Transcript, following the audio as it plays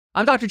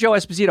I'm Dr. Joe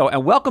Esposito,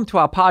 and welcome to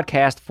our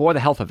podcast, For the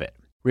Health of It.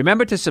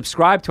 Remember to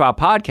subscribe to our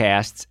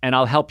podcasts, and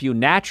I'll help you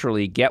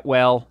naturally get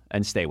well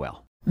and stay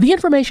well. The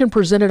information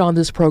presented on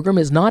this program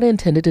is not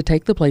intended to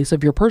take the place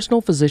of your personal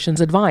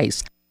physician's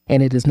advice,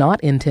 and it is not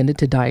intended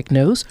to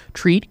diagnose,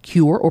 treat,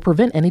 cure, or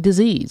prevent any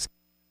disease.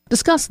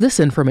 Discuss this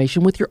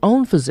information with your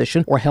own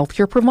physician or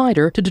healthcare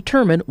provider to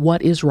determine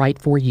what is right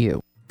for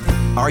you.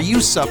 Are you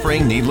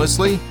suffering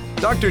needlessly?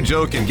 Dr.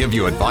 Joe can give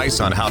you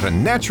advice on how to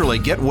naturally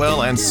get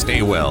well and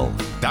stay well.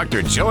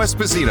 Dr. Joe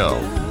Esposito.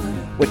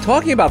 We're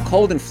talking about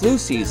cold and flu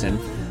season,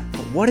 but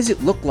what does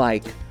it look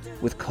like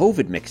with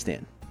COVID mixed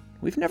in?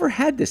 We've never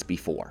had this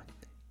before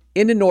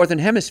in the Northern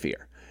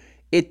Hemisphere.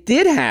 It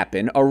did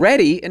happen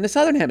already in the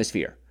Southern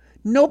Hemisphere.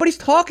 Nobody's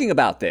talking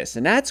about this,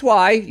 and that's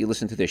why you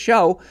listen to this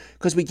show,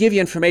 because we give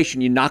you information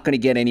you're not going to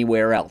get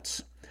anywhere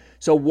else.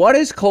 So what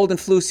does cold and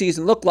flu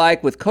season look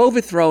like with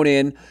COVID thrown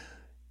in?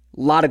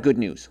 A lot of good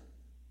news.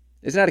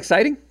 Isn't that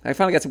exciting? I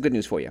finally got some good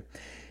news for you.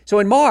 So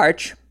in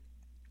March,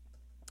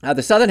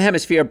 the Southern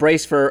Hemisphere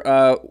braced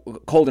for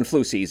cold and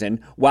flu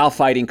season while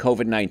fighting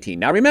COVID-19.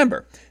 Now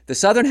remember, the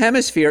Southern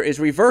Hemisphere is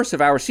reverse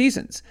of our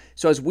seasons.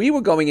 So as we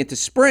were going into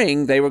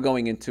spring, they were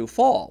going into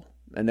fall.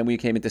 And then we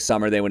came into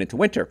summer, they went into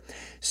winter.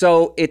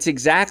 So it's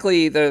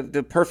exactly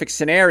the perfect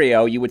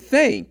scenario, you would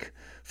think,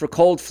 for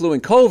cold, flu,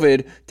 and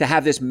COVID to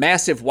have this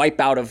massive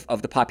wipeout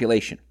of the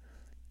population.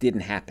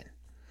 Didn't happen.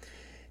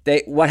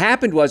 What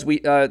happened was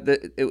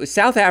it was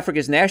South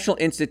Africa's National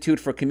Institute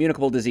for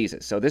Communicable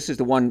Diseases. So this is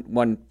the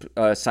one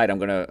site I'm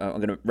going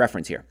to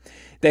reference here.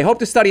 They hope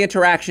to study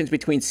interactions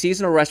between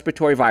seasonal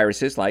respiratory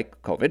viruses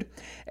like COVID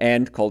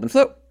and cold and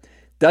flu.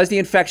 Does the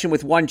infection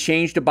with one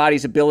change the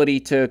body's ability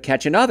to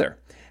catch another?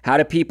 How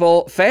do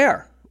people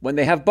fare when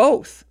they have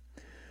both?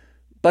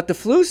 But the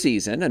flu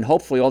season, and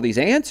hopefully all these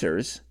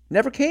answers,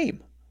 never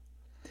came.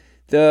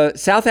 The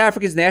South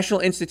Africa's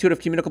National Institute of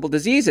Communicable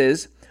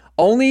Diseases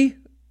only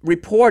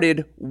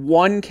reported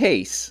one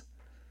case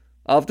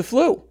of the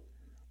flu.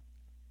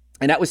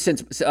 And that was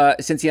since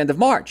the end of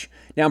March.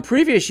 Now, in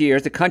previous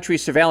years, the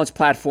country's surveillance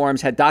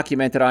platforms had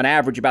documented on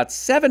average about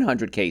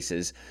 700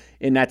 cases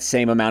in that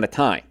same amount of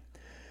time.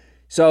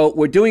 So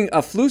we're doing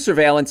a flu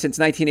surveillance since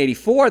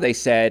 1984, they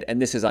said,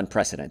 and this is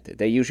unprecedented.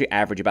 They usually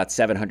average about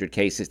 700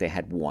 cases. They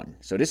had one.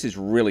 So this is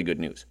really good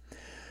news.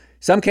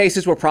 Some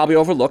cases were probably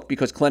overlooked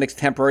because clinics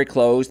temporarily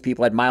closed.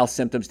 People had mild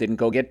symptoms, didn't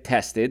go get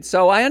tested.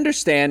 So I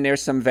understand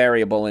there's some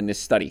variable in this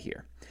study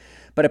here.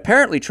 But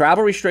apparently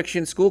travel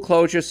restrictions, school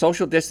closures,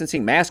 social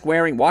distancing, mask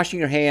wearing, washing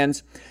your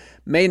hands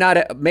may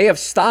have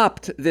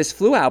stopped this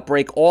flu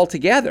outbreak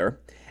altogether,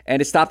 and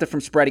it stopped it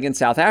from spreading in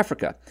South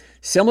Africa.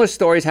 Similar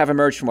stories have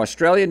emerged from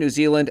Australia, New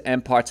Zealand,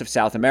 and parts of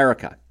South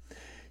America.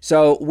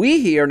 So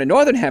we here in the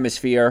Northern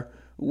Hemisphere,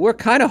 we're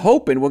kind of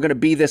hoping we're going to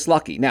be this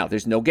lucky. Now,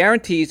 there's no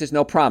guarantees, there's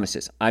no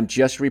promises. I'm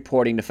just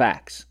reporting the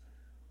facts.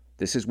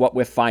 This is what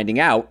we're finding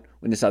out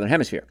in the Southern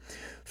Hemisphere.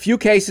 Few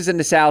cases in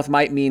the South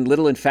might mean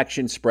little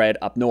infection spread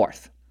up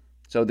north.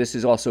 So this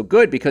is also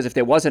good because if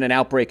there wasn't an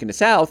outbreak in the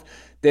South,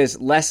 there's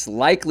less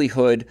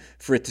likelihood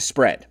for it to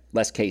spread.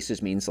 Less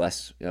cases means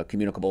less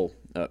communicable,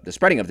 the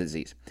spreading of the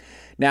disease.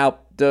 Now,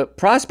 the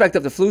prospect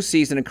of the flu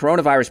season and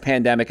coronavirus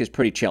pandemic is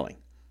pretty chilling.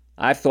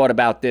 I've thought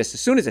about this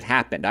as soon as it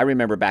happened. I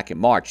remember back in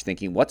March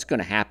thinking, what's going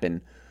to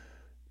happen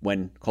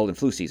when cold and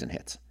flu season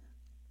hits?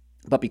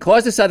 But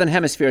because the Southern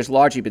Hemisphere has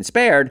largely been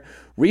spared,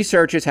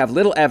 researchers have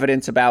little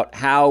evidence about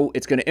how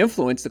it's going to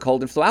influence the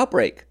cold and flu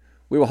outbreak.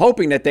 We were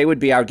hoping that they would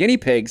be our guinea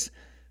pigs.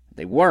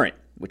 They weren't,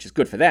 which is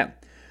good for them.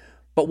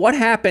 But what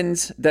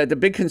happens, the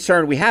big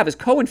concern we have is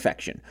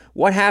co-infection.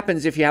 What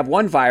happens if you have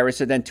one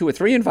virus and then 2 or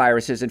 3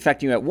 viruses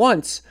infecting you at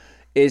once?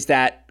 Is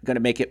that going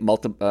to make it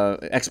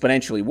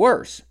exponentially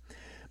worse?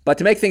 But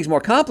to make things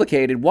more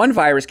complicated, one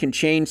virus can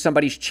change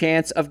somebody's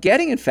chance of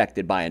getting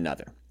infected by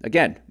another.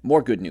 Again,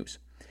 more good news.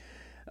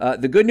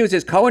 The good news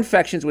is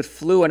co-infections with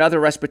flu and other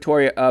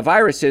respiratory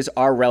viruses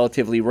are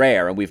relatively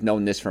rare, and we've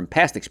known this from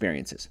past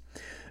experiences.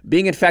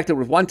 Being infected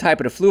with one type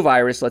of the flu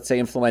virus, let's say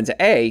influenza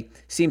A,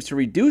 seems to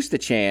reduce the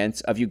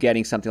chance of you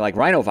getting something like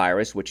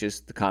rhinovirus, which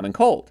is the common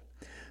cold.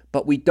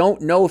 But we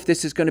don't know if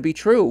this is going to be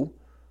true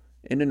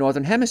in the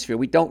Northern Hemisphere.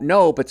 We don't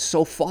know, but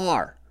so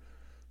far,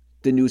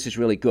 the news is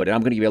really good. And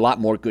I'm going to give you a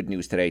lot more good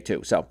news today,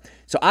 too. So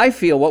I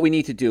feel what we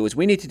need to do is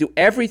we need to do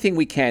everything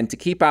we can to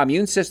keep our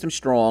immune system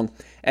strong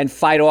and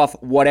fight off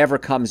whatever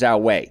comes our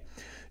way.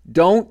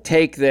 Don't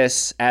take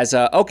this as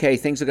okay,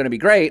 things are going to be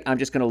great. I'm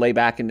just going to lay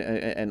back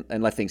and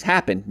let things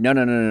happen.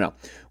 No.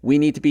 We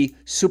need to be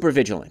super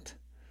vigilant.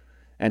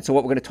 And so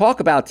what we're going to talk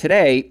about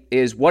today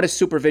is, what does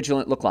super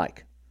vigilant look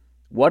like?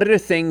 What are the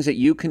things that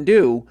you can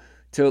do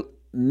to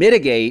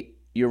mitigate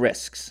your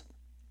risks?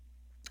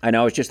 I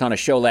know I was just on a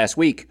show last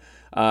week,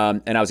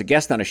 and I was a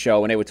guest on a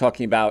show, and they were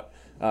talking about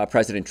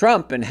President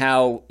Trump and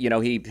how,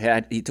 he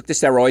took the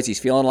steroids, he's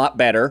feeling a lot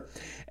better.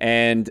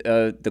 And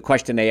the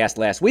question they asked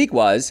last week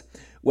was,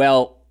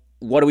 well,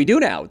 what do we do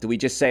now? Do we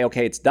just say,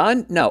 okay, it's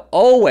done? No,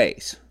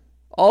 always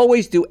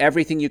do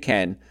everything you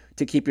can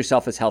to keep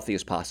yourself as healthy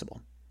as possible.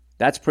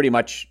 That's pretty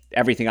much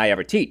everything I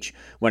ever teach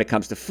when it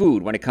comes to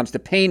food, when it comes to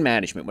pain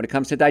management, when it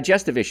comes to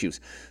digestive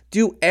issues.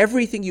 Do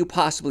everything you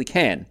possibly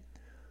can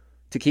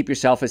to keep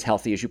yourself as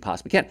healthy as you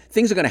possibly can.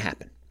 Things are going to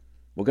happen.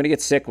 We're going to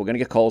get sick. We're going to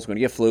get colds. We're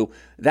going to get flu.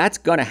 That's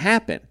going to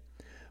happen.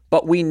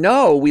 But we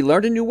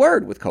learned a new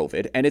word with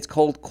COVID, and it's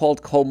called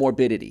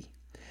comorbidity.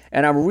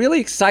 And I'm really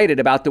excited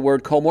about the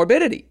word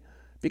comorbidity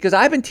because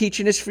I've been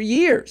teaching this for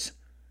years.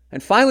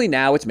 And finally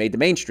now it's made the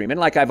mainstream. And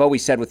like I've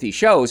always said with these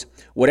shows,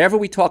 whatever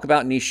we talk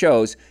about in these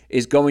shows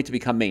is going to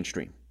become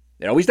mainstream.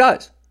 It always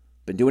does.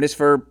 Been doing this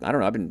for,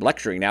 I've been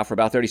lecturing now for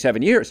about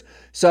 37 years.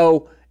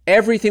 So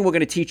everything we're going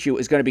to teach you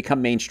is going to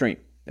become mainstream.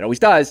 It always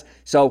does.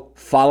 So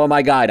follow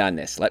my guide on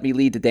this. Let me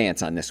lead the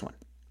dance on this one.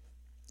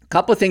 A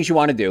couple of things you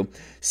want to do.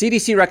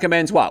 CDC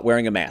recommends what?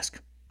 Wearing a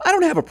mask. I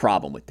don't have a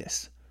problem with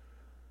this.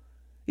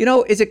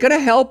 Is it going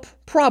to help?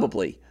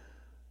 Probably.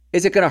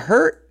 Is it going to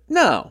hurt?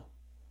 No.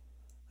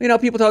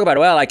 People talk about,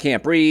 well, I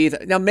can't breathe.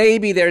 Now,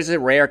 maybe there's a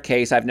rare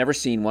case. I've never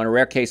seen one, a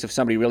rare case of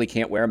somebody really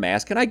can't wear a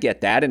mask. And I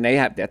get that. And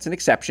that's an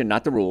exception,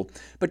 not the rule.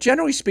 But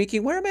generally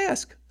speaking, wear a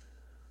mask.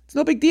 It's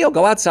no big deal.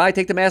 Go outside,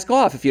 take the mask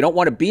off. If you don't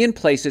want to be in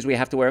places where you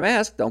have to wear a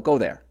mask, don't go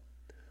there.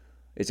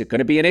 Is it going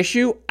to be an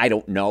issue? I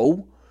don't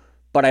know.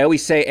 But I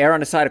always say err on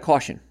the side of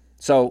caution.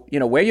 So,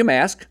 wear your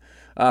mask.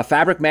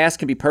 Fabric masks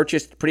can be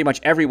purchased pretty much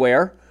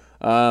everywhere.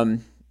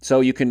 So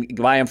you can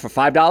buy them for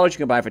 $5. You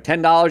can buy them for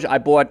 $10. I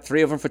bought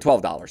 3 of them for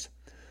 $12.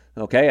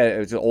 Okay, it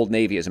was Old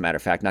Navy, as a matter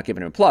of fact, not giving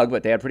them a plug,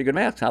 but they had pretty good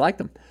masks. I like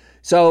them.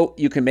 So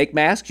you can make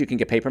masks. You can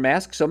get paper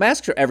masks. So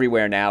masks are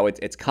everywhere now.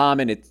 It's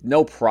common. It's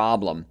no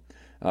problem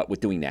with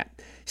doing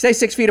that. Stay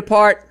 6 feet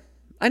apart.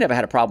 I never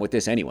had a problem with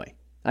this anyway.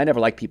 I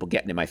never like people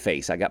getting in my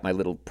face. I got my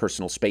little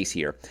personal space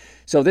here.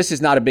 So this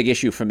is not a big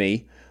issue for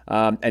me.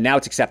 And now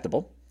it's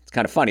acceptable. It's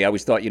kind of funny. I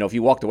always thought, if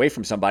you walked away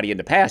from somebody in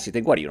the past, you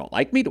think, what, you don't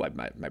like me? Do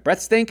my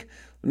breath stink?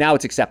 Now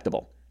it's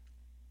acceptable.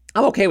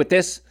 I'm okay with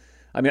this.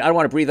 I don't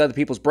want to breathe other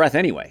people's breath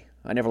anyway.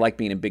 I never like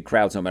being in big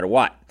crowds no matter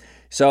what.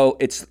 So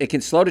it can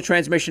slow the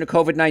transmission of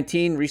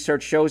COVID-19.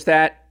 Research shows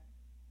that.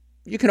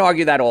 You can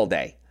argue that all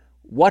day.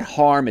 What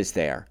harm is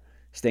there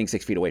staying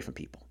 6 feet away from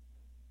people?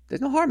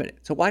 There's no harm in it.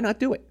 So why not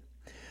do it?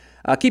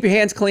 Keep your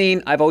hands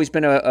clean. I've always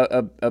been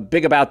a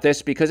big about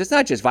this because it's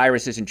not just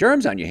viruses and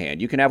germs on your hand.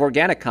 You can have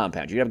organic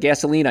compounds. You can have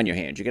gasoline on your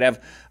hands. You can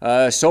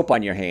have soap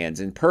on your hands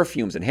and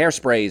perfumes and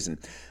hairsprays.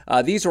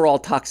 And these are all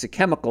toxic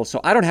chemicals. So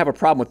I don't have a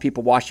problem with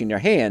people washing their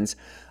hands.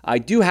 I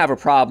do have a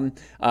problem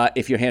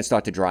if your hands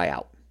start to dry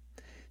out.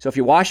 So if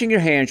you're washing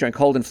your hands during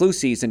cold and flu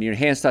season and your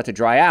hands start to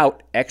dry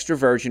out, extra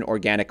virgin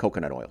organic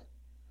coconut oil.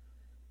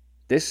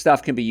 This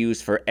stuff can be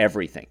used for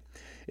everything.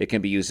 It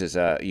can be used as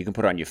you can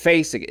put it on your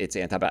face. It's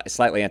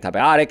slightly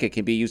antibiotic. It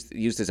can be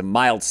used as a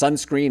mild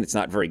sunscreen. It's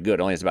not very good.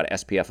 It only has about an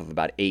SPF of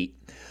about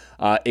 8.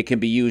 It can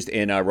be used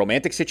in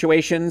romantic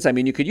situations.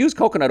 You could use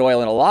coconut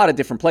oil in a lot of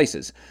different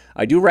places.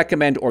 I do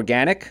recommend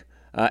organic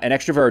and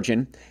extra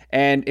virgin.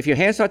 And if your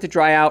hands start to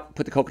dry out,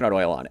 put the coconut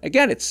oil on.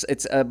 Again,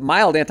 it's a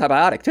mild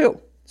antibiotic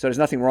too. So there's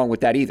nothing wrong with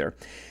that either.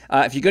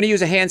 If you're going to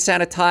use a hand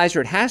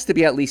sanitizer, it has to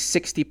be at least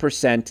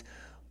 60%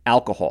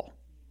 alcohol.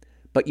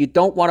 But you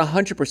don't want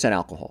 100%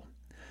 alcohol.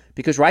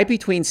 Because right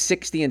between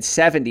 60 and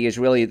 70 is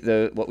really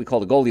what we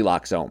call the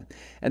Goldilocks zone.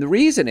 And the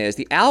reason is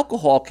the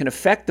alcohol can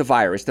affect the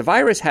virus. The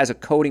virus has a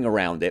coating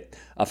around it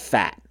of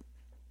fat.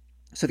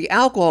 So the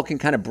alcohol can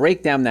kind of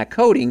break down that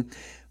coating,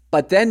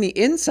 but then the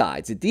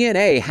insides, the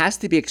DNA, has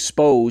to be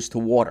exposed to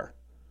water.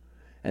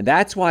 And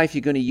that's why if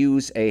you're going to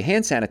use a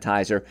hand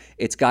sanitizer,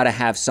 it's got to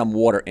have some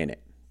water in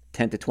it,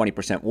 10 to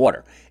 20%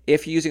 water.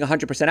 If you're using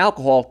 100%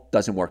 alcohol, it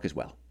doesn't work as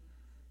well.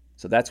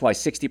 So that's why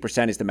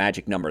 60% is the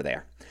magic number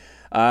there.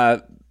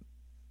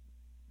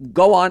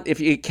 Go on,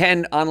 if you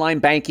can, online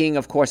banking.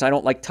 Of course, I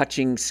don't like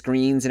touching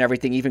screens and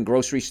everything, even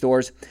grocery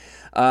stores.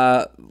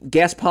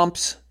 Gas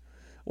pumps.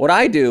 What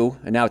I do,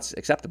 and now it's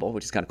acceptable,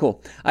 which is kind of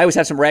cool, I always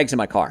have some rags in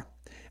my car.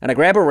 And I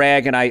grab a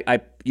rag, and I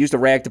use the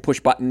rag to push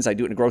buttons. I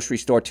do it in a grocery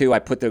store, too. I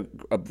put a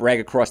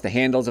rag across the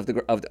handles of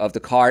the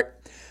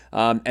cart,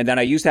 and then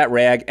I use that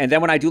rag. And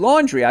then when I do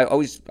laundry, I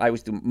always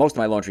do most of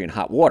my laundry in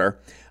hot water.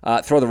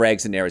 Throw the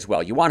rags in there as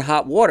well. You want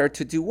hot water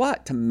to do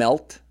what? To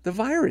melt the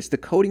virus, the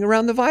coating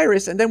around the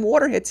virus, and then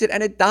water hits it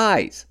and it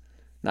dies.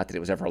 Not that it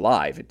was ever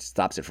alive. It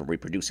stops it from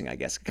reproducing, I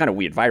guess. Kind of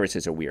weird.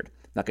 Viruses are weird.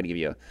 Not going to give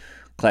you a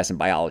class in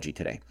biology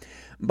today.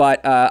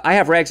 But I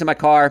have rags in my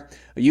car.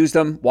 I use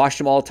them, wash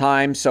them all the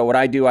time. So what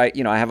I do, I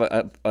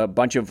have a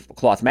bunch of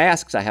cloth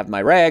masks. I have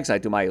my rags. I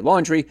do my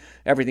laundry.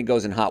 Everything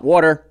goes in hot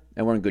water,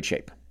 and we're in good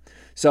shape.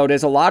 So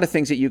there's a lot of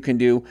things that you can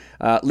do.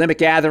 Limit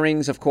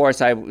gatherings, of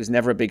course. I was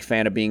never a big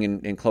fan of being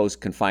in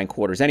closed, confined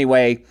quarters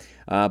anyway.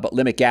 But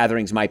limit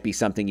gatherings might be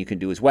something you can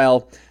do as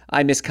well.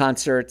 I miss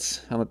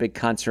concerts. I'm a big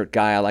concert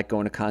guy. I like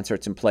going to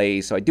concerts and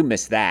plays, so I do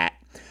miss that.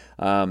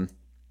 And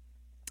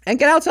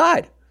get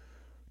outside.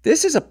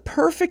 This is a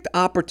perfect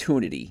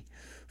opportunity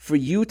for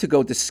you to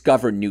go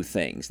discover new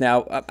things.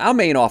 Now, our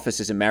main office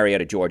is in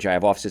Marietta, Georgia. I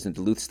have offices in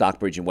Duluth,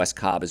 Stockbridge, and West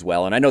Cobb as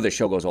well. And I know this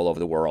show goes all over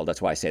the world. That's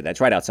why I say that.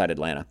 It's right outside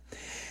Atlanta.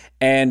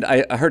 And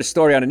I heard a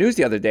story on the news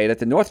the other day that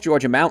the North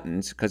Georgia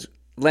mountains, because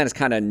Atlanta's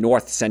kind of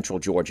north central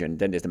Georgia, and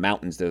then there's the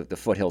mountains, the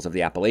foothills of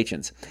the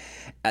Appalachians.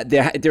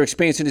 They're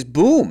experiencing this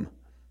boom.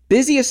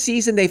 Busiest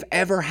season they've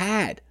ever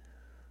had.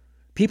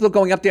 People are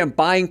going up there and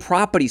buying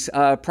properties.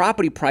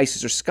 Property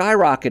prices are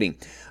skyrocketing.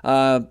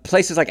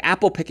 Places like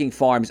apple picking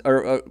farms,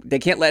 they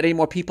can't let any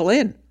more people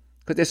in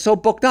because they're so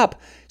booked up.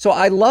 So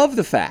I love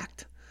the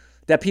fact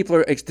that people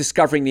are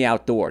discovering the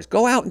outdoors.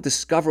 Go out and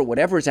discover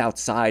whatever is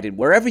outside, and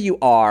wherever you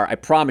are, I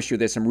promise you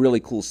there's some really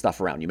cool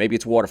stuff around you. Maybe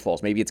it's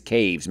waterfalls, maybe it's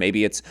caves,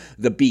 maybe it's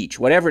the beach,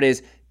 whatever it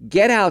is.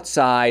 Get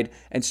outside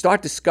and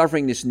start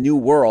discovering this new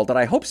world that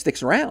I hope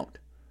sticks around,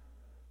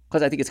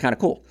 because I think it's kind of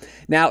cool.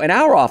 Now, in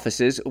our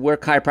offices, we're a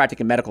chiropractic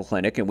and medical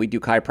clinic, and we do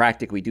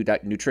chiropractic, we do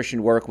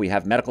nutrition work, we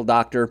have medical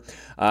doctor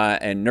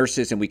and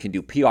nurses, and we can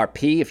do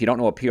PRP. If you don't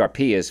know what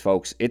PRP is,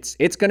 folks,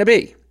 it's going to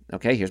be,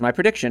 okay, here's my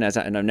prediction,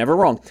 and I'm never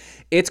wrong,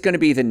 it's going to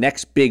be the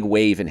next big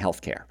wave in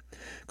healthcare.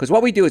 Because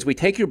what we do is we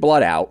take your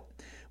blood out,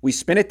 we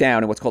spin it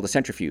down in what's called a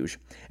centrifuge,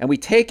 and we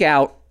take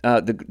out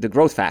the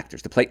growth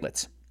factors, the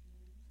platelets.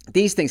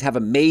 These things have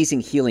amazing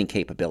healing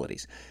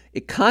capabilities.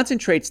 It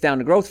concentrates down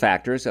the growth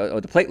factors,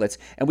 or the platelets,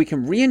 and we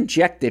can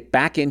re-inject it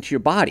back into your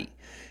body.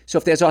 So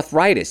if there's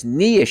arthritis,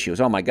 knee issues,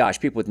 oh my gosh,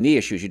 people with knee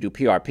issues, you do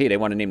PRP, they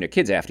want to name their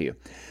kids after you.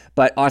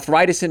 But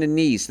arthritis in the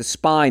knees, the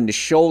spine, the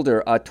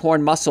shoulder,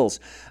 torn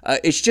muscles,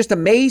 it's just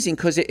amazing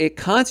because it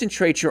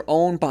concentrates your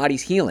own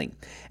body's healing.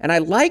 And I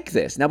like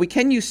this. Now, we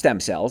can use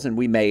stem cells, and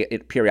we may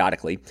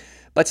periodically,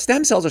 but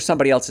stem cells are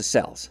somebody else's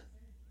cells.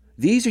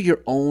 These are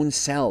your own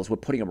cells. We're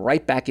putting them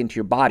right back into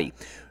your body.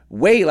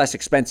 Way less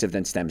expensive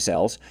than stem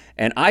cells,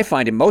 and I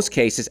find in most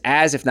cases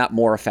as if not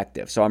more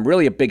effective. So I'm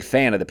really a big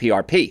fan of the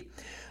PRP.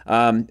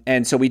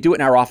 And so we do it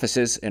in our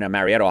offices, in our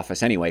Marietta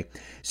office anyway.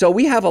 So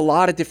we have a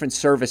lot of different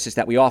services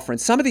that we offer,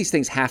 and some of these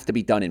things have to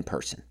be done in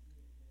person.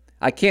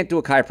 I can't do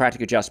a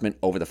chiropractic adjustment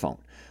over the phone.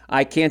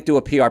 I can't do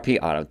a PRP.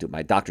 I don't do it.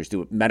 My doctors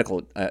do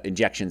medical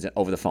injections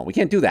over the phone. We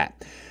can't do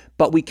that.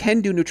 But we can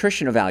do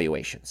nutrition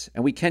evaluations,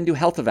 and we can do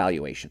health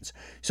evaluations.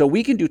 So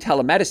we can do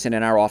telemedicine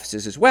in our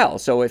offices as well.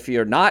 So if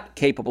you're not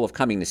capable of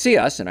coming to see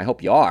us, and I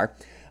hope you are,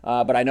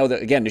 but I know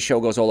that, again, the show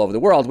goes all over the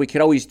world, we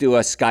could always do a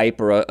Skype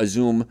or a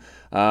Zoom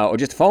or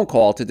just a phone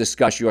call to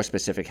discuss your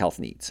specific health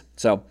needs.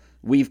 So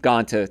we've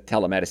gone to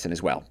telemedicine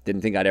as well.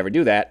 Didn't think I'd ever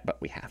do that,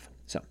 but we have.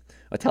 So,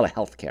 or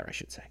telehealth care, I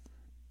should say.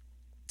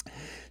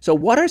 So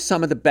what are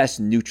some of the best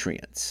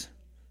nutrients?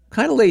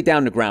 Kind of lay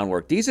down the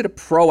groundwork. These are the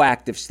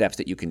proactive steps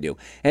that you can do.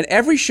 And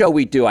every show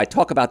we do, I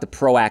talk about the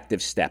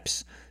proactive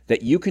steps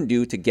that you can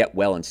do to get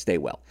well and stay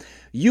well.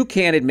 You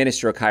can't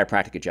administer a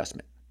chiropractic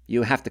adjustment.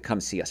 You have to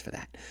come see us for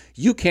that.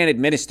 You can't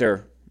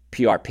administer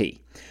PRP.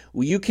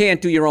 You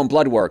can't do your own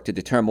blood work to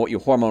determine what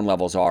your hormone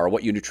levels are or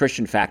what your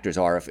nutrition factors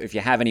are if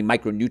you have any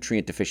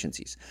micronutrient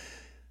deficiencies.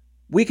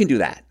 We can do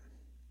that.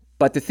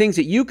 But the things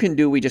that you can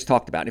do, we just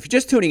talked about. If you're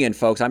just tuning in,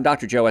 folks, I'm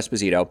Dr. Joe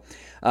Esposito.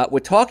 We're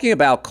talking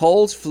about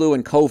colds, flu,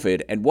 and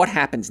COVID and what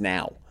happens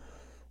now.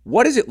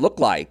 What does it look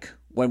like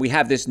when we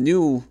have this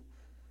new,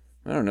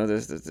 I don't know,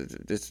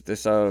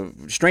 this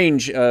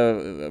strange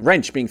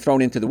wrench being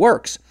thrown into the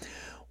works?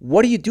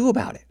 What do you do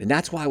about it? And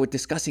that's why we're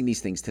discussing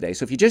these things today.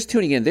 So if you're just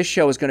tuning in, this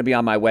show is going to be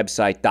on my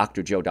website,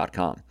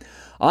 drjoe.com.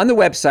 On the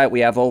website, we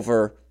have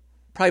over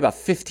probably about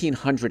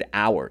 1,500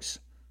 hours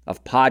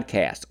of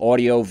podcasts,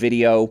 audio,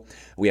 video.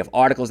 We have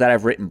articles that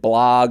I've written,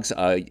 blogs.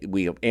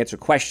 We answer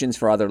questions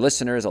for other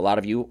listeners. A lot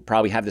of you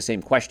probably have the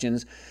same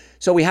questions.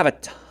 So we have a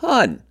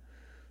ton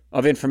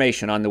of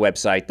information on the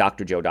website,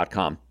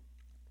 drjoe.com.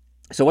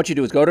 So what you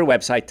do is go to the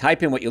website,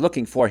 type in what you're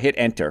looking for, hit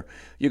enter.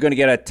 You're going to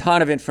get a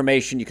ton of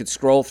information. You can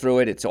scroll through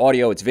it. It's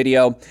audio, it's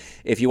video.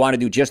 If you want to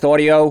do just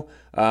audio,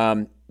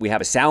 we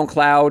have a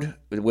SoundCloud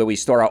where we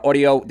store our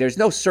audio. There's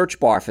no search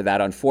bar for that,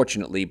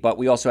 unfortunately, but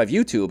we also have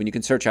YouTube, and you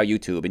can search our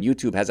YouTube. And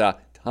YouTube has a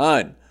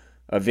ton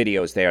of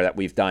videos there that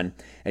we've done,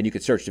 and you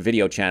can search the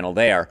video channel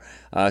there.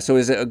 So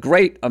there's a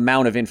great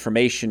amount of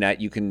information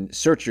that you can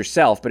search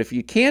yourself. But if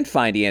you can't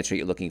find the answer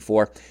you're looking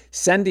for,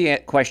 send the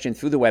question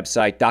through the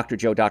website,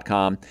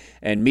 drjoe.com,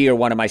 and me or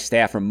one of my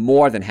staff are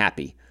more than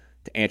happy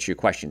to answer your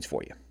questions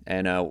for you.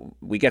 And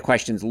we get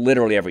questions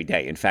literally every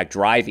day. In fact,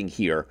 driving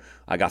here,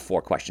 I got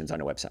 4 questions on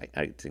the website.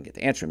 I didn't get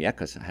to answer them yet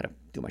because I had to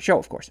do my show,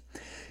 of course.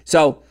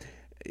 So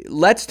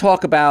let's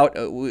talk about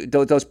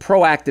those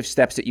proactive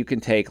steps that you can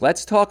take.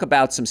 Let's talk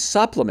about some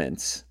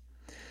supplements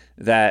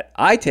that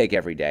I take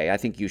every day. I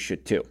think you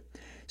should too.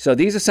 So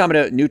these are some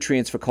of the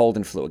nutrients for cold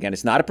and flu. Again,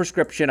 it's not a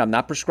prescription. I'm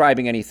not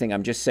prescribing anything.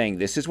 I'm just saying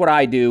this is what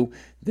I do.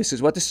 This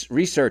is what the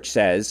research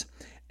says,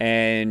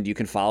 and you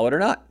can follow it or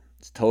not.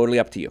 It's totally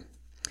up to you.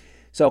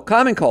 So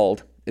common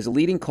cold is a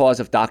leading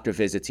cause of doctor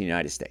visits in the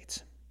United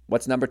States.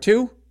 What's number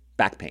 2?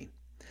 Back pain.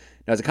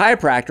 Now, as a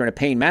chiropractor and a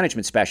pain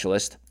management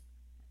specialist,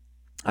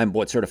 I'm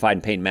board certified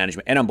in pain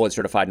management, and I'm board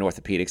certified in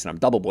orthopedics, and I'm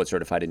double board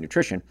certified in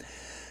nutrition.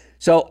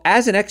 So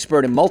as an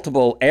expert in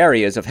multiple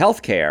areas of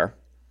healthcare,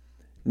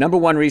 number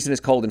 1 reason is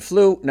cold and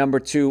flu. Number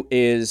 2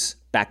 is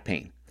back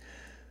pain.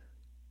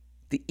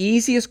 The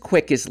easiest,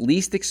 quickest,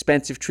 least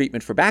expensive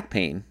treatment for back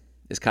pain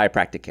is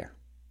chiropractic care.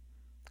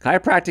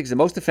 Chiropractic is the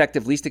most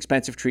effective, least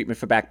expensive treatment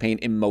for back pain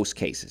in most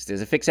cases.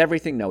 Does it fix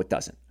everything? No, it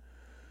doesn't.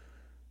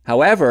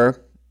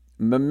 However,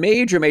 the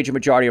major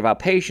majority of our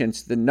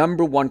patients, the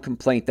number one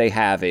complaint they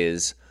have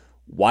is,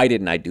 why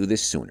didn't I do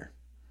this sooner?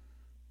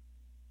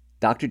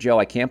 Dr. Joe,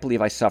 I can't believe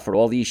I suffered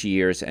all these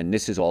years and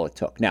this is all it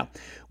took. Now,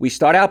 we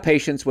start out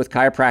patients with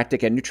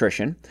chiropractic and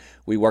nutrition.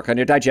 We work on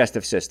their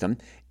digestive system.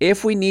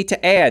 If we need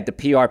to add the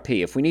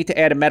PRP, if we need to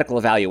add a medical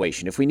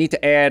evaluation, if we need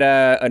to add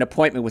an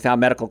appointment with our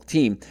medical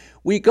team,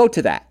 we go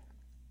to that.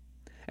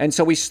 And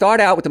so we start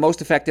out with the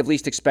most effective,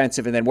 least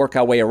expensive, and then work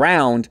our way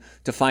around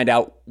to find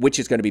out which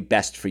is going to be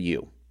best for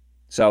you.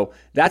 So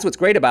that's what's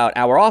great about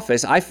our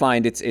office. I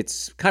find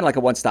it's kind of like a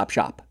one-stop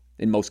shop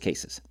in most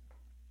cases.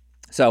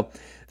 So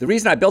the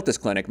reason I built this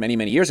clinic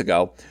many years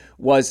ago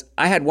was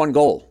I had one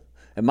goal.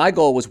 And my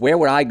goal was, where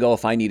would I go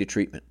if I needed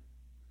treatment?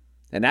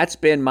 And that's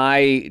been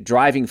my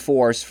driving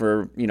force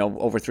for,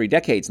 over 3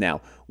 decades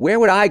now. Where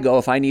would I go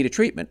if I needed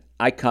treatment?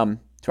 I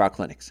come to our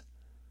clinics.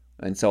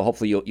 And so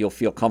hopefully you'll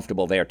feel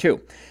comfortable there too.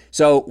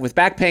 So with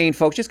back pain,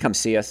 folks, just come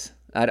see us.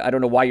 I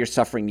don't know why you're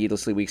suffering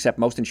needlessly. We accept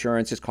most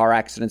insurances, car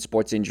accidents,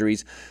 sports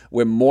injuries.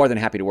 We're more than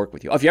happy to work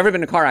with you. If you've ever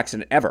been in a car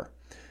accident, ever,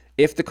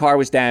 if the car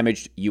was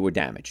damaged, you were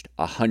damaged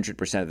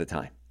 100% of the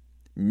time.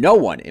 No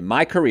one in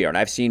my career, and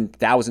I've seen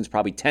thousands,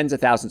 probably tens of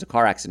thousands of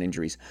car accident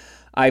injuries,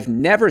 I've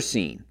never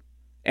seen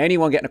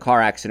anyone get in a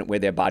car accident where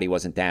their body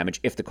wasn't damaged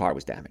if the car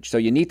was damaged. So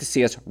you need to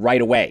see us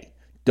right away.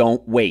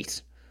 Don't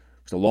wait.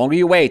 The longer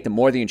you wait, the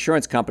more the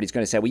insurance company is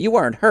going to say, well, you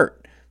weren't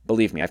hurt.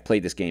 Believe me, I've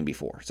played this game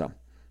before. So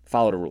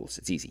follow the rules.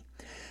 It's easy.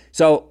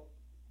 So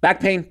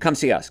back pain, come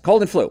see us.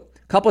 Cold and flu.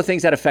 A couple of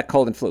things that affect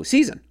cold and flu.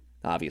 Season,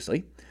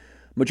 obviously.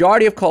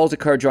 Majority of colds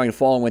occur during the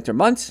fall and winter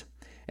months.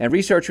 And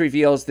research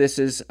reveals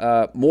there's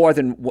more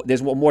than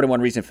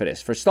one reason for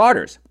this. For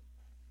starters,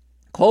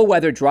 cold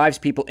weather drives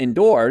people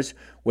indoors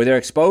where their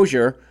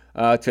exposure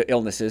to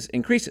illnesses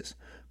increases.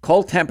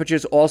 Cold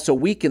temperatures also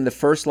weaken the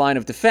first line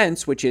of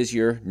defense, which is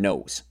your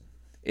nose.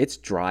 It's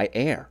dry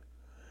air.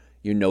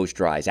 Your nose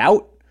dries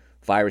out.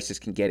 Viruses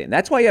can get in.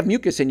 That's why you have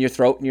mucus in your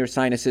throat and your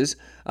sinuses,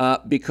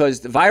 because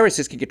the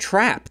viruses can get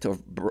trapped, or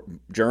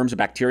germs or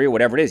bacteria,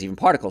 whatever it is, even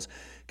particles,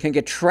 can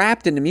get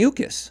trapped in the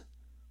mucus,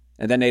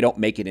 and then they don't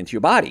make it into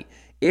your body.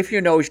 If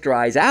your nose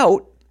dries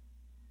out,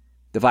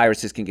 the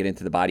viruses can get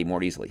into the body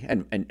more easily,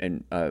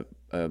 and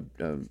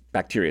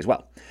bacteria as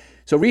well.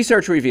 So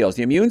research reveals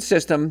the immune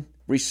system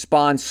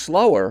responds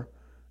slower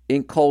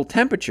in cold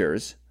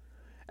temperatures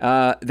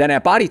than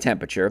at body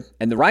temperature.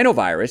 And the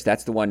rhinovirus,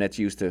 that's the one that's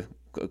used to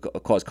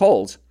cause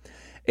colds,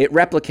 it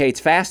replicates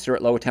faster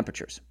at lower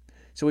temperatures.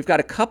 So we've got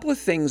a couple of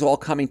things all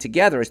coming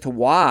together as to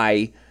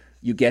why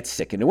you get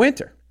sick in the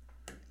winter.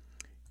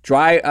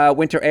 Dry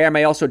winter air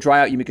may also dry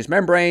out your mucous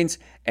membranes,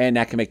 and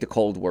that can make the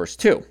cold worse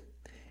too.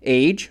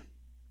 Age,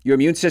 your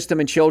immune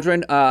system in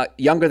children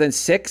younger than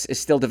 6 is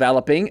still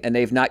developing, and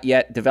they've not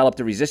yet developed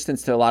a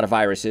resistance to a lot of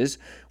viruses,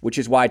 which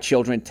is why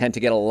children tend to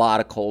get a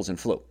lot of colds and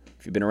flu.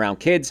 If you've been around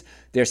kids,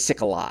 they're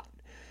sick a lot.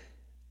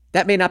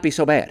 That may not be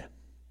so bad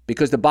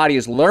because the body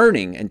is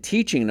learning and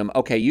teaching them,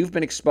 okay, you've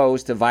been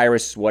exposed to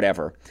virus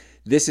whatever.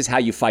 This is how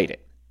you fight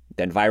it.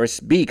 Then virus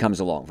B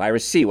comes along,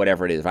 virus C,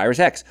 whatever it is, virus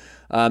X,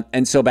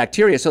 and so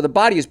bacteria. So the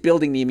body is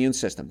building the immune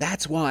system.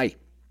 That's why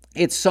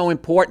it's so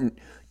important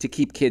to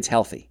keep kids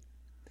healthy.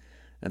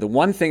 Now, the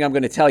one thing I'm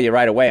going to tell you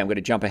right away, I'm going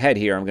to jump ahead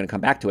here, I'm going to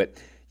come back to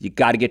it, you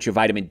got to get your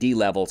vitamin D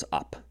levels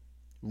up.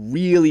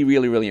 Really,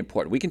 really, really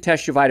important. We can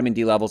test your vitamin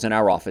D levels in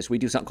our office. We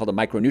do something called a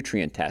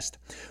micronutrient test,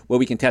 where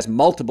we can test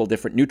multiple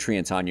different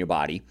nutrients on your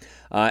body,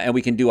 and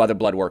we can do other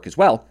blood work as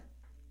well.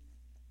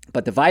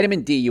 But the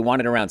vitamin D, you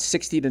want it around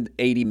 60 to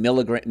 80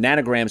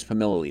 nanograms per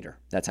milliliter.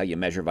 That's how you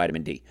measure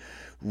vitamin D.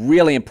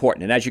 Really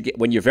important. And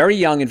when you're very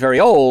young and very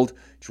old,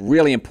 it's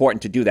really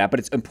important to do that, but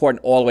it's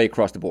important all the way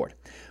across the board.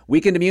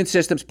 Weakened immune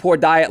systems, poor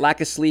diet,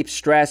 lack of sleep,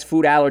 stress,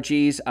 food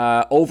allergies,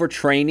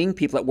 overtraining,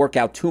 people that work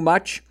out too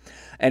much.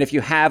 And if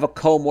you have a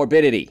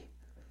comorbidity,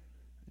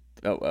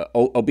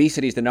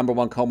 obesity is the number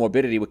one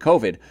comorbidity with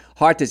COVID,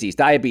 heart disease,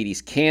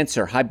 diabetes,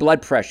 cancer, high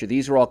blood pressure,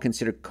 these are all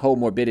considered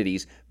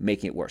comorbidities,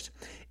 making it worse.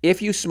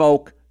 If you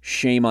smoke,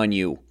 shame on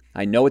you.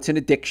 I know it's an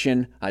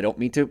addiction. I don't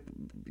mean to,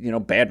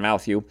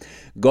 badmouth you.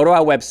 Go to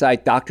our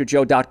website,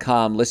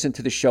 drjoe.com. Listen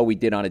to the show we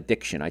did on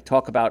addiction. I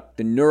talk about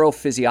the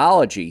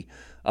neurophysiology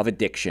of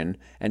addiction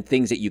and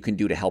things that you can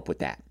do to help with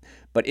that.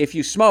 But if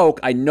you smoke,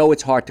 I know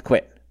it's hard to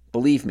quit.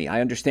 Believe me,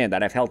 I understand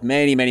that. I've helped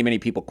many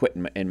people quit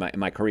in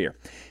my career.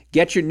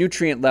 Get your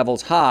nutrient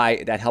levels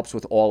high. That helps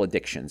with all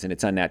addictions, and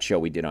it's on that show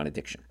we did on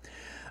addiction.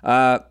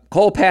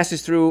 Cold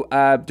passes through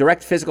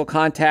direct physical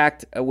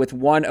contact with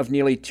one of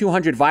nearly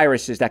 200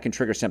 viruses that can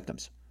trigger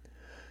symptoms.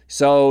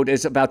 So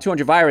there's about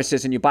 200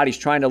 viruses, and your body's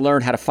trying to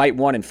learn how to fight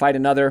one and fight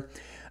another.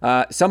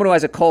 Someone who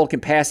has a cold can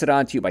pass it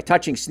on to you by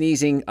touching,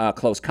 sneezing,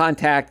 close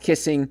contact,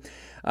 kissing.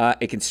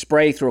 It can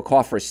spray through a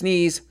cough or a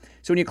sneeze.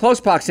 So when you're close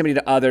proximity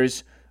to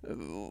others,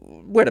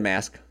 wear the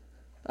mask.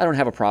 I don't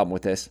have a problem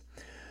with this.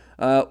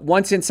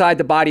 Once inside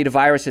the body, the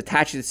virus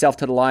attaches itself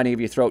to the lining of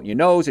your throat and your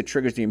nose. It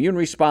triggers the immune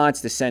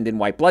response to send in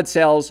white blood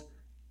cells.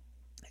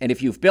 And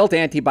if you've built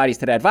antibodies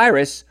to that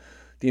virus,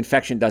 the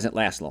infection doesn't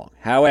last long.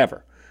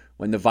 However,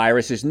 when the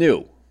virus is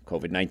new,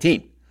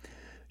 COVID-19,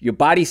 your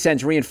body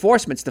sends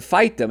reinforcements to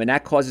fight them, and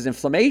that causes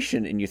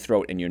inflammation in your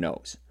throat and your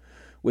nose.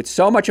 With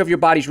so much of your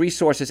body's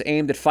resources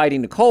aimed at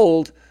fighting the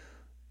cold,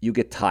 you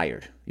get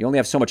tired. You only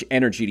have so much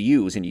energy to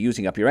use, and you're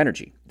using up your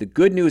energy. The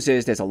good news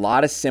is there's a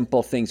lot of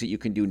simple things that you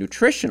can do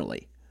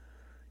nutritionally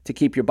to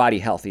keep your body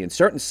healthy. And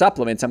certain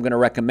supplements I'm going to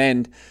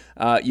recommend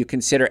you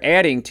consider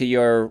adding to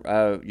your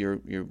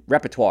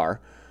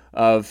repertoire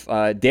of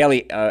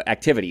daily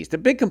activities. The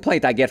big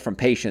complaint I get from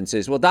patients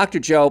is, well, Dr.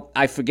 Joe,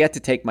 I forget to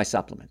take my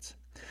supplements.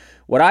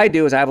 What I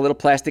do is I have a little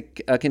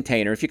plastic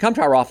container. If you come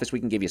to our office, we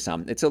can give you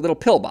some. It's a little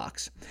pill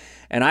box.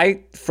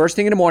 And first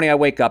thing in the morning, I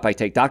wake up, I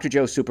take Dr.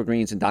 Joe's Super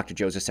Greens and Dr.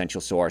 Joe's Essential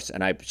Source,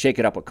 and I shake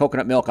it up with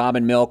coconut milk,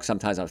 almond milk.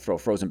 Sometimes I'll throw a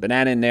frozen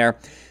banana in there.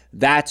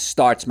 That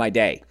starts my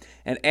day.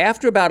 And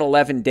after about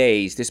 11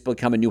 days, this will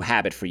become a new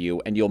habit for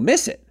you, and you'll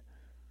miss it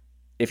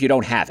if you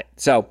don't have it.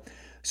 So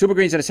Super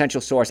Greens and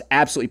Essential Source,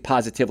 absolutely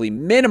positively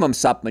minimum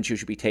supplements you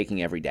should be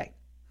taking every day.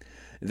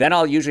 Then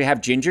I'll usually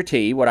have ginger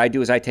tea. What I do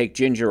is I take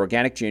ginger,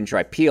 organic ginger,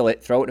 I peel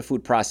it, throw it in a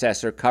food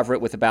processor, cover it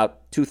with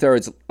about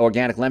 2/3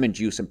 organic lemon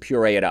juice and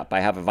puree it up.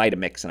 I have a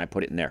Vitamix and I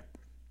put it in there.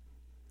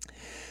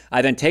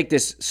 I then take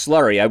this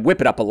slurry, I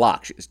whip it up a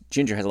lot.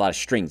 Ginger has a lot of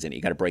strings in it,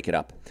 you got to break it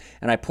up.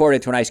 And I pour it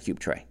into an ice cube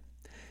tray.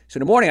 So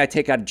in the morning, I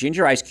take out a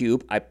ginger ice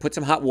cube, I put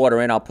some hot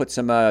water in, I'll put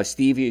some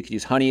stevia, you can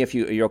use honey if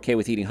you're okay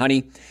with eating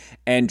honey,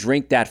 and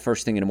drink that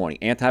first thing in the morning.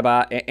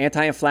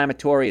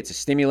 Anti-inflammatory, it's a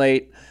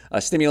stimulant,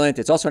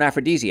 it's also an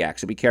aphrodisiac,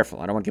 so be careful.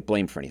 I don't want to get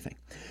blamed for anything.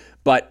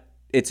 But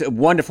it's a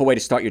wonderful way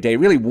to start your day. It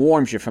really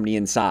warms you from the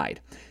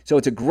inside. So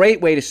it's a great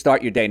way to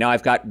start your day. Now,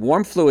 I've got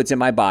warm fluids in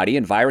my body,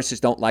 and viruses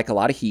don't like a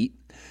lot of heat.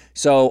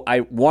 So I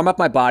warm up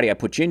my body, I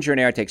put ginger in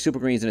there, I take Super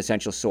Greens and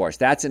Essential Source.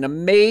 That's an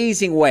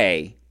amazing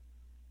way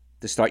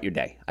to start your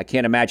day. I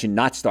can't imagine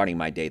not starting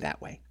my day that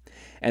way.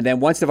 And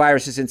then once the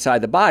virus is inside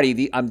the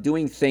body, I'm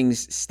doing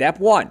things, step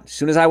one, as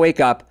soon as I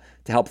wake up,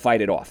 to help fight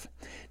it off.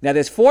 Now,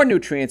 there's 4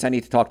 nutrients I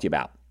need to talk to you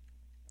about.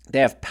 They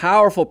have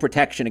powerful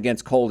protection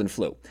against cold and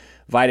flu.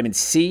 Vitamin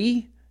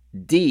C,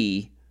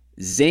 D,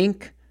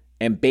 zinc,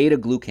 and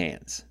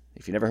beta-glucans.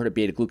 If you've never heard of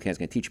beta-glucans, I'm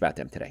going to teach you about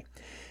them today.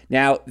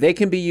 Now, they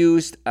can be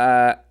used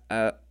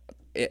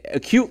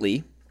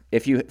acutely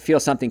if you feel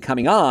something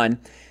coming on,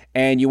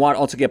 and you want to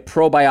also get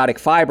probiotic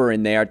fiber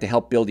in there to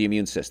help build the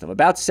immune system.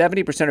 About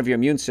 70% of your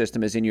immune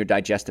system is in your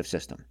digestive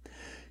system.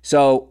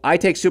 So I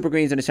take Super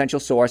Greens and Essential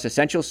Source.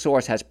 Essential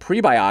Source has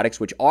prebiotics,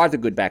 which are the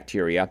good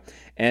bacteria,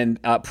 and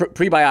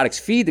prebiotics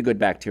feed the good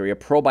bacteria.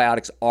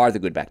 Probiotics are the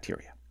good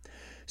bacteria.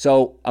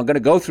 So I'm going to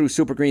go through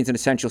Super Greens and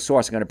Essential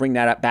Source. I'm going to bring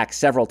that back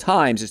several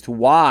times as to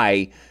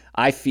why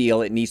I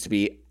feel it needs to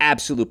be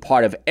absolute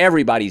part of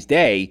everybody's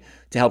day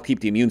to help keep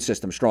the immune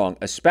system strong,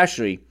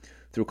 especially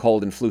through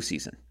cold and flu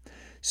season.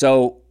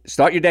 So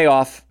start your day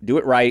off, do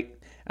it right.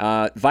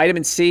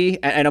 Vitamin C,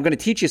 and I'm going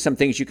to teach you some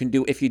things you can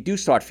do if you do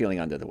start feeling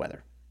under the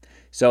weather.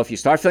 So if you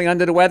start feeling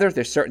under the weather,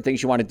 there's certain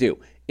things you want to do.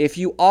 If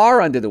you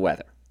are under the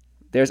weather,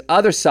 there's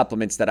other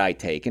supplements that I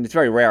take, and it's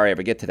very rare I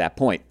ever get to that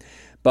point.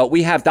 But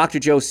we have Dr.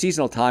 Joe's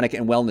Seasonal Tonic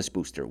and Wellness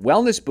Booster.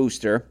 Wellness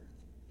Booster,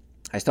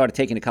 I started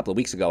taking a couple of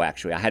weeks ago,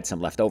 actually. I had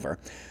some left over.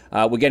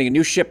 We're getting a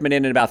new shipment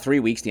in about 3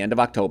 weeks, the end of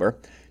October.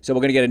 So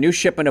we're going to get a new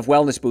shipment of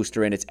Wellness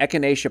Booster in. It's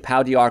Echinacea,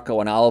 Pau d'Arco,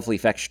 and olive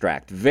leaf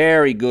extract.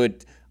 Very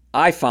good,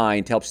 I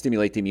find, to help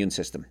stimulate the immune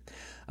system.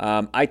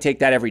 I take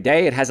that every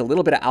day. It has a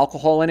little bit of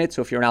alcohol in it,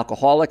 so if you're an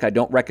alcoholic, I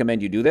don't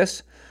recommend you do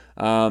this.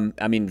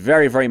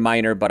 Very, very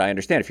minor, but I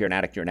understand if you're an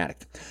addict, you're an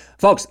addict.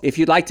 Folks, if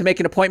you'd like to make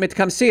an appointment to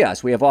come see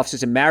us, we have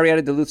offices in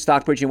Marietta, Duluth,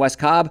 Stockbridge, and West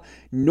Cobb.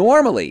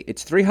 Normally,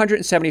 it's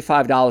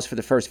 $375 for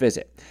the first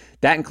visit.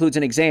 That includes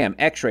an exam,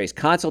 x-rays,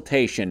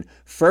 consultation,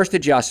 first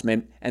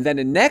adjustment, and then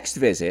the next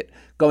visit,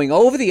 going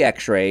over the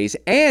x-rays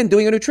and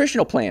doing a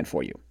nutritional plan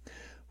for you.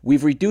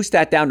 We've reduced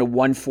that down to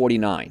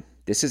 $149.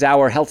 This is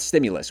our health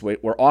stimulus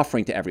we're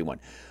offering to everyone.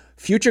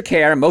 Future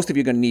care, most of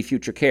you are going to need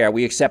future care.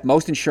 We accept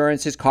most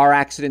insurances, car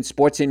accidents,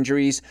 sports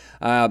injuries,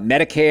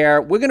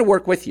 Medicare. We're going to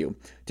work with you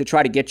to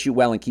try to get you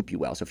well and keep you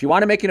well. So if you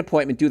want to make an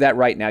appointment, do that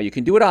right now. You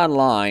can do it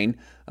online.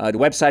 The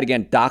website,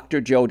 again,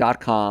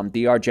 drjoe.com,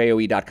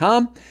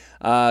 drjoe.com.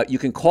 You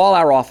can call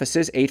our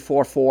offices,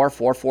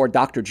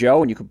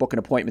 844-44-DR-JOE, and you can book an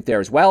appointment there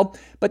as well.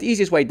 But the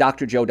easiest way,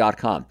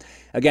 drjoe.com.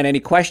 Again,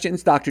 any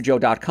questions,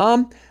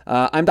 drjoe.com.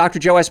 I'm Dr.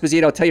 Joe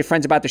Esposito. Tell your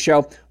friends about the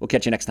show. We'll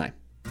catch you next time.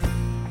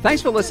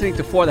 Thanks for listening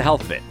to For the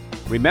Health Fit.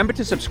 Remember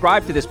to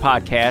subscribe to this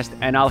podcast,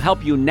 and I'll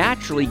help you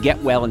naturally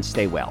get well and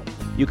stay well.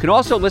 You can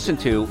also listen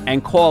to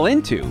and call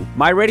into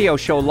my radio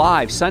show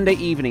live Sunday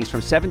evenings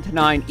from 7 to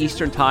 9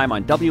 Eastern Time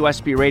on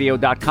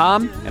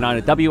WSBRadio.com and on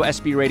a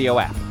WSB Radio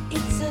app.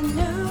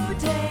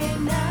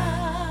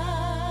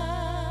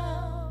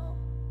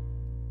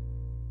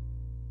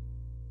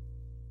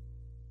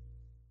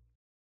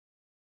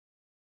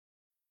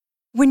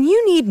 When you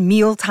need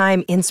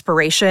mealtime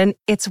inspiration,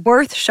 it's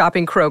worth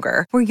shopping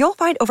Kroger, where you'll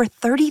find over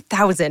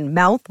 30,000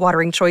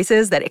 mouth-watering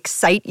choices that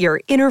excite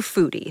your inner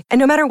foodie. And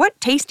no matter what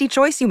tasty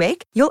choice you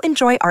make, you'll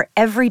enjoy our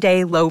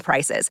everyday low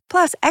prices,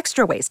 plus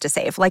extra ways to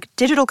save, like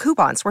digital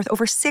coupons worth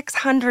over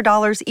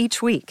 $600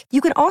 each week. You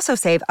can also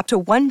save up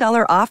to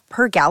 $1 off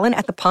per gallon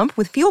at the pump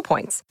with fuel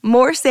points.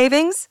 More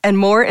savings and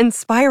more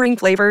inspiring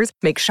flavors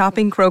make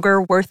shopping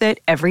Kroger worth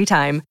it every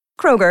time.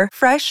 Kroger,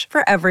 fresh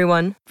for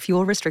everyone.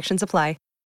 Fuel restrictions apply.